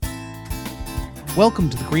Welcome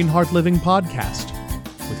to the Green Heart Living Podcast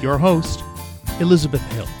with your host, Elizabeth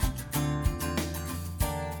Hill.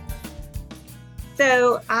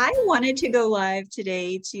 So I wanted to go live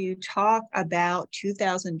today to talk about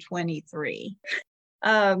 2023.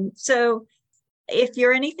 So if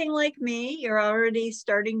you're anything like me, you're already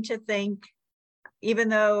starting to think, even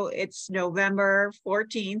though it's November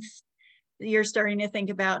 14th, you're starting to think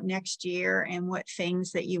about next year and what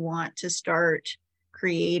things that you want to start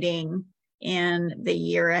creating in the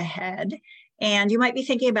year ahead. And you might be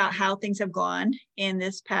thinking about how things have gone in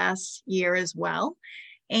this past year as well,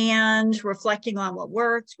 and reflecting on what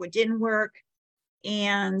worked, what didn't work,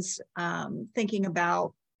 and thinking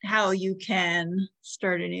about how you can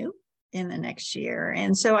start anew in the next year.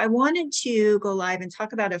 And so I wanted to go live and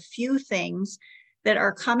talk about a few things that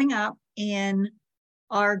are coming up in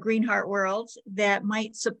our Green Heart world that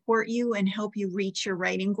might support you and help you reach your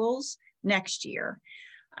writing goals next year.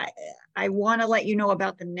 I want to let you know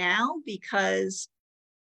about them now because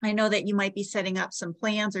I know that you might be setting up some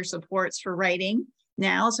plans or supports for writing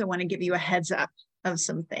now. So I want to give you a heads up of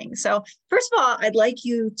some things. So first of all, I'd like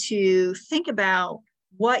you to think about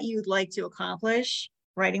what you'd like to accomplish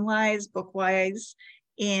writing-wise, book-wise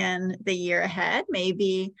in the year ahead,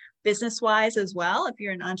 maybe business-wise as well, if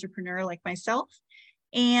you're an entrepreneur like myself.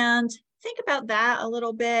 And think about that a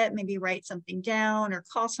little bit, maybe write something down or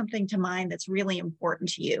call something to mind that's really important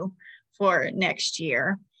to you for next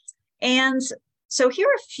year. And so here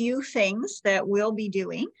are a few things that we'll be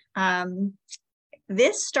doing.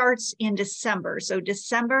 This starts in December. So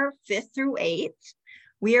December 5th through 8th,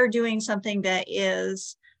 we are doing something that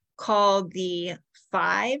is called the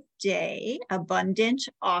 5-day Abundant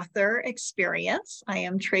Author Experience. I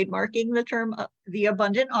am trademarking the term the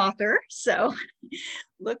Abundant Author. So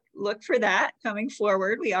look for that coming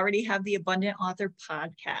forward. We already have the Abundant Author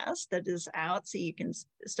podcast that is out, so you can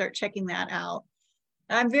start checking that out.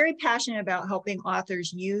 I'm very passionate about helping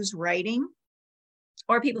authors use writing,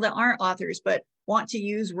 or people that aren't authors but want to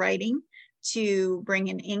use writing to bring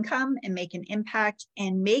in income and make an impact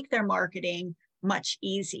and make their marketing much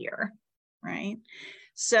easier, right?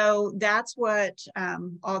 So that's what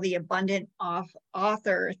all the Abundant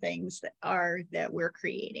Author things that we're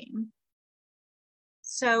creating.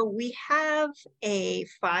 So we have a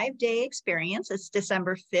 5-day experience. It's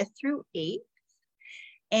December 5th through 8th.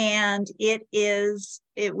 And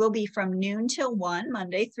it will be from noon till 1,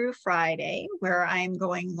 Monday through Friday, where I'm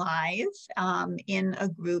going live in a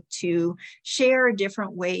group to share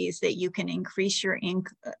different ways that you can increase your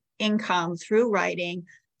income through writing,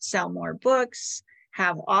 sell more books,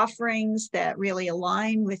 have offerings that really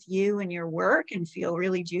align with you and your work and feel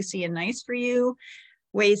really juicy and nice for you,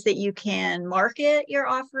 ways that you can market your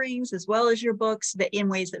offerings as well as your books in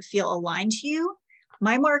ways that feel aligned to you.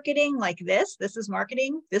 My marketing, like this is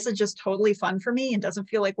marketing. This is just totally fun for me and doesn't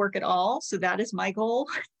feel like work at all. So that is my goal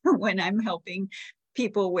when I'm helping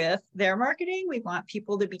people with their marketing. We want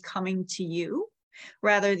people to be coming to you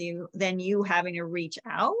rather than you having to reach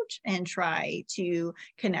out and try to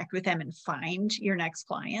connect with them and find your next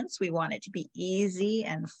clients. We want it to be easy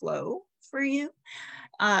and flow for you.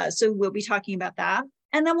 So we'll be talking about that.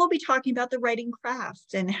 And then we'll be talking about the writing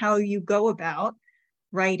craft and how you go about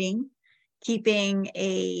writing, keeping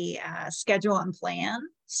a schedule and plan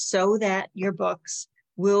so that your books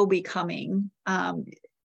will be coming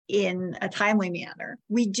in a timely manner.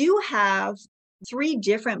 We do have 3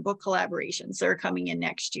 different book collaborations that are coming in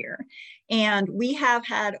next year. And we have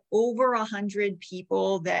had over 100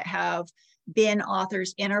 people that have been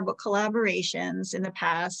authors in our book collaborations in the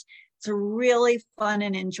past. It's a really fun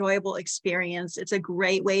and enjoyable experience. It's a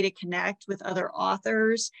great way to connect with other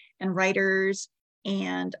authors and writers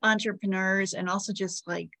and entrepreneurs, and also just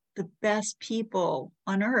like the best people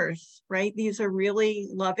on earth, right? These are really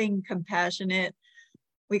loving, compassionate,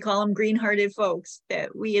 we call them green-hearted folks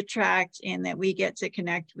that we attract and that we get to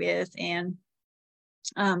connect with, and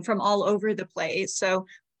from all over the place. So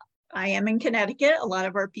I am in Connecticut. A lot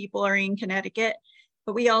of our people are in Connecticut,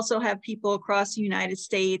 but we also have people across the United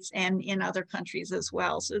States and in other countries as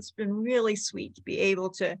well. So it's been really sweet to be able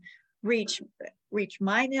to reach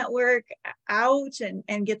my network out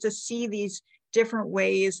and get to see these different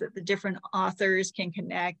ways that the different authors can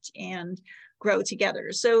connect and grow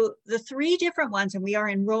together. So the 3 different ones, and we are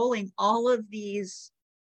enrolling all of these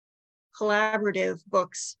collaborative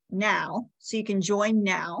books now, so you can join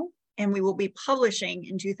now, and we will be publishing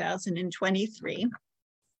in 2023.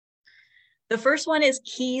 The first one is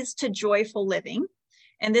Keys to Joyful Living.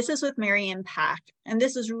 And this is with Marianne Pack. And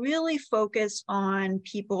this is really focused on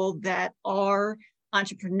people that are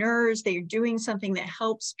entrepreneurs. They are doing something that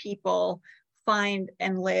helps people find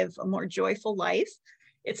and live a more joyful life.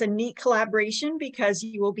 It's a neat collaboration because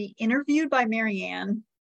you will be interviewed by Marianne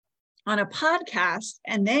on a podcast,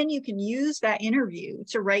 and then you can use that interview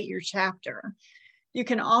to write your chapter. You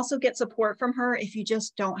can also get support from her if you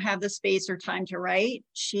just don't have the space or time to write.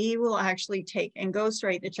 She will actually take and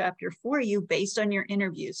ghostwrite the chapter for you based on your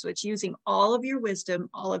interview. So it's using all of your wisdom,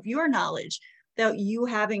 all of your knowledge, without you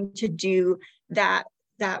having to do that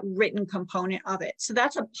written component of it. So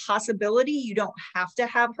that's a possibility. You don't have to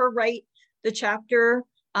have her write the chapter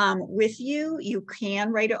with you. You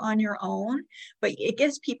can write it on your own, but it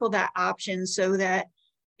gives people that option so that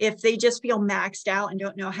if they just feel maxed out and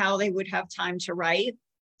don't know how they would have time to write,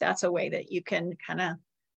 that's a way that you can kind of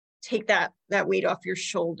take that weight off your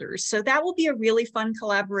shoulders. So that will be a really fun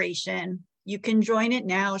collaboration. You can join it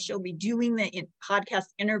now. She'll be doing the podcast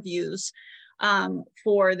interviews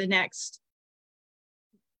for the next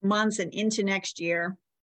months and into next year.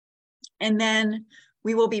 And then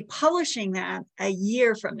we will be publishing that a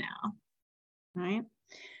year from now, right?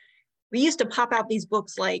 We used to pop out these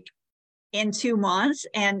books like in 2 months.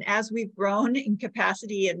 And as we've grown in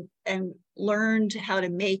capacity and learned how to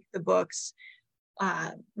make the books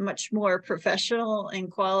much more professional and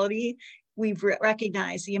quality, we've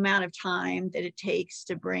recognized the amount of time that it takes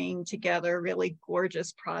to bring together a really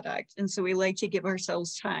gorgeous product. And so we like to give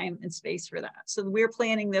ourselves time and space for that. So we're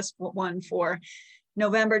planning this one for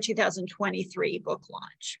November 2023 book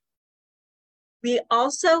launch. We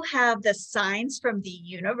also have the Signs from the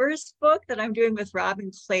Universe book that I'm doing with Robin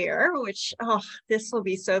Clare, which, this will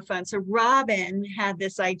be so fun. So Robin had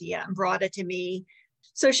this idea and brought it to me.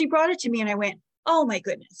 So she brought it to me and I went, oh my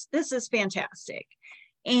goodness, this is fantastic.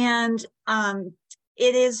 And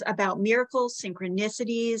it is about miracles,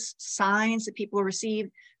 synchronicities, signs that people receive.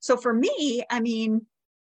 So for me, I mean,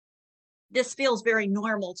 this feels very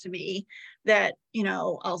normal to me that, you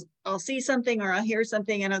know, I'll see something or I'll hear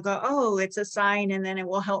something and I'll go, oh, it's a sign. And then it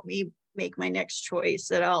will help me make my next choice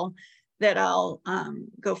that I'll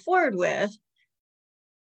go forward with.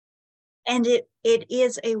 And it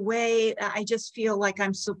is a way I just feel like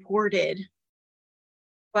I'm supported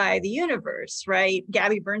by the universe, right?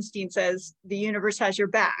 Gabby Bernstein says the universe has your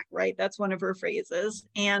back, right? That's one of her phrases.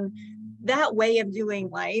 And that way of doing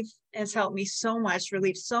life has helped me so much,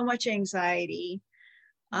 relieve so much anxiety.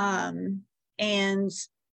 And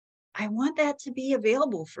I want that to be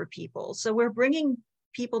available for people. So we're bringing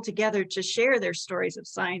people together to share their stories of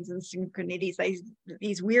signs and synchronicities,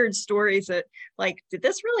 these weird stories that like, did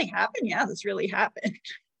this really happen? Yeah, this really happened,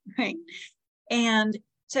 right? And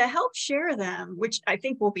to help share them, which I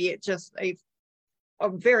think will be just a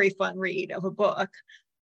very fun read of a book,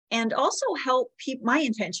 and also help people. My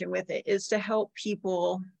intention with it is to help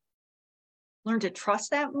people learn to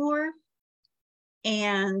trust that more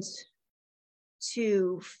and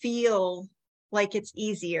to feel like it's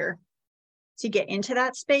easier to get into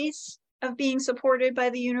that space of being supported by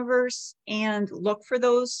the universe and look for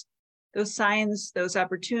those signs, those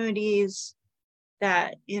opportunities,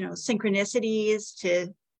 that, you know, synchronicities, to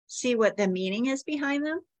see what the meaning is behind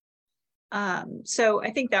them. So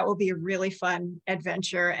I think that will be a really fun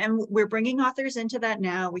adventure. And we're bringing authors into that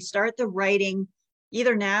now. We start the writing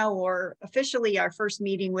either now or officially our first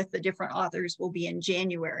meeting with the different authors will be in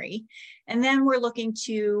January. And then we're looking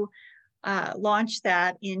to launch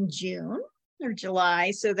that in June or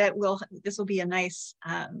July, so that this will be a nice,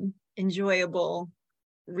 enjoyable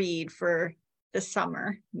read for the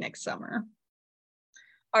summer, next summer.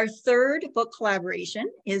 Our third book collaboration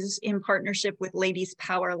is in partnership with Ladies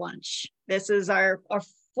Power Lunch. This is our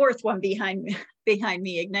fourth one behind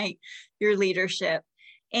me, Ignite Your Leadership.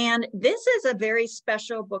 And this is a very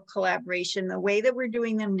special book collaboration. The way that we're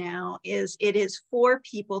doing them now is it is for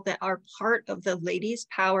people that are part of the Ladies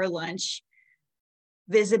Power Lunch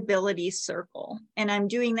Visibility Circle. And I'm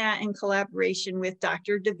doing that in collaboration with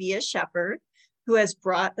Dr. Davia Shepherd, who has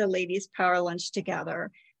brought the Ladies Power Lunch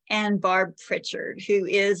together, and Barb Pritchard, who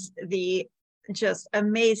is the just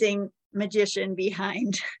amazing magician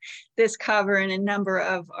behind this cover and a number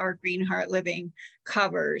of our Green Heart Living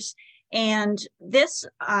covers. And this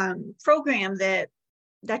program that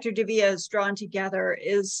Dr. Davia has drawn together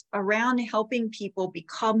is around helping people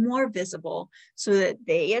become more visible so that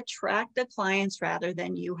they attract the clients rather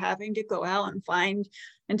than you having to go out and find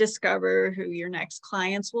and discover who your next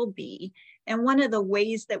clients will be. And one of the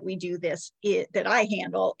ways that we do this, that I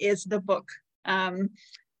handle, is the book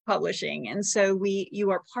publishing. And so you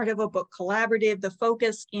are part of a book collaborative. The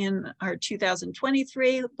focus in our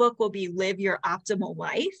 2023 book will be Live Your Optimal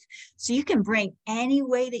Life. So you can bring any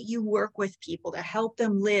way that you work with people to help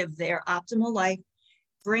them live their optimal life,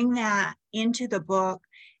 bring that into the book,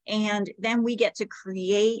 and then we get to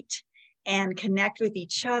create and connect with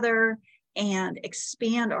each other and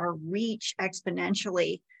expand our reach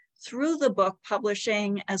exponentially through the book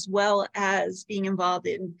publishing, as well as being involved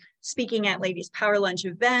in speaking at Ladies Power Lunch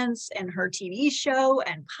events and her TV show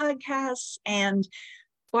and podcasts. And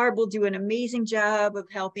Barb will do an amazing job of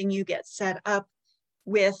helping you get set up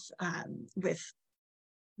with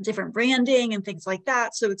different branding and things like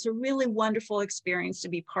that. So it's a really wonderful experience to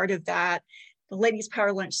be part of that. The Ladies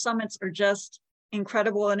Power Lunch Summits are just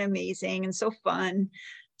incredible and amazing and so fun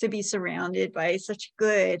to be surrounded by such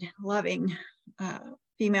good, loving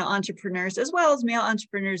female entrepreneurs, as well as male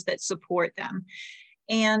entrepreneurs that support them.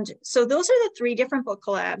 And so those are the 3 different book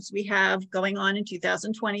collabs we have going on in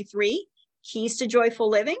 2023. Keys to Joyful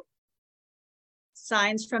Living,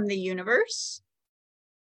 Signs from the Universe,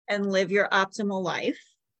 and Live Your Optimal Life.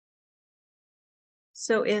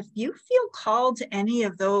 So if you feel called to any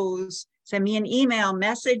of those, send me an email,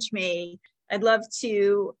 message me. I'd love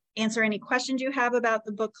to answer any questions you have about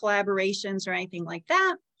the book collaborations or anything like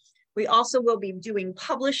that. We also will be doing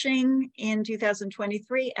publishing in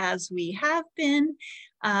 2023, as we have been.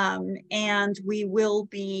 And we will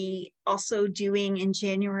be also doing in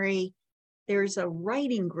January, there's a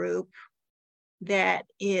writing group that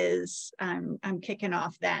is, I'm kicking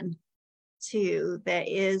off then too, that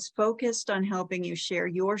is focused on helping you share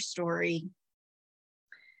your story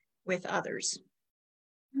with others.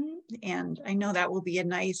 And I know that will be a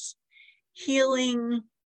nice, healing,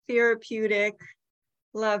 therapeutic,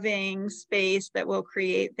 loving space that we'll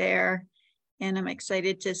create there. And I'm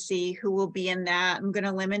excited to see who will be in that. I'm going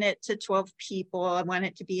to limit it to 12 people. I want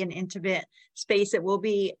it to be an intimate space. It will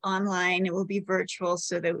be online. It will be virtual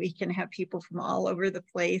so that we can have people from all over the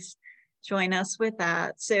place join us with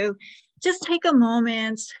that. So just take a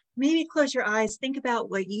moment, maybe close your eyes, think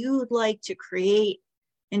about what you would like to create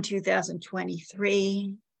in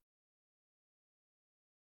 2023.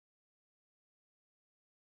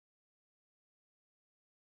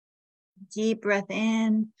 Deep breath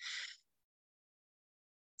in,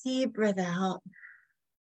 deep breath out.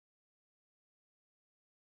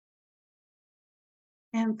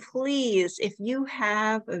 And please, if you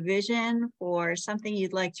have a vision for something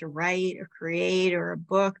you'd like to write or create, or a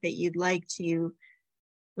book that you'd like to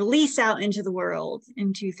release out into the world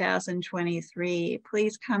in 2023,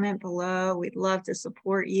 please comment below. We'd love to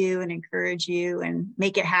support you and encourage you and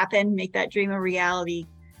make it happen, make that dream a reality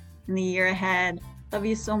in the year ahead. Love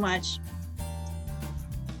you so much.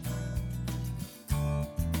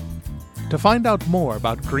 To find out more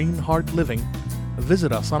about Green Heart Living,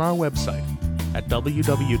 visit us on our website at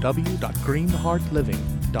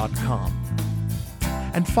www.greenheartliving.com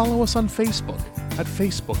and follow us on Facebook at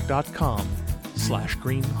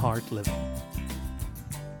facebook.com/greenheartliving.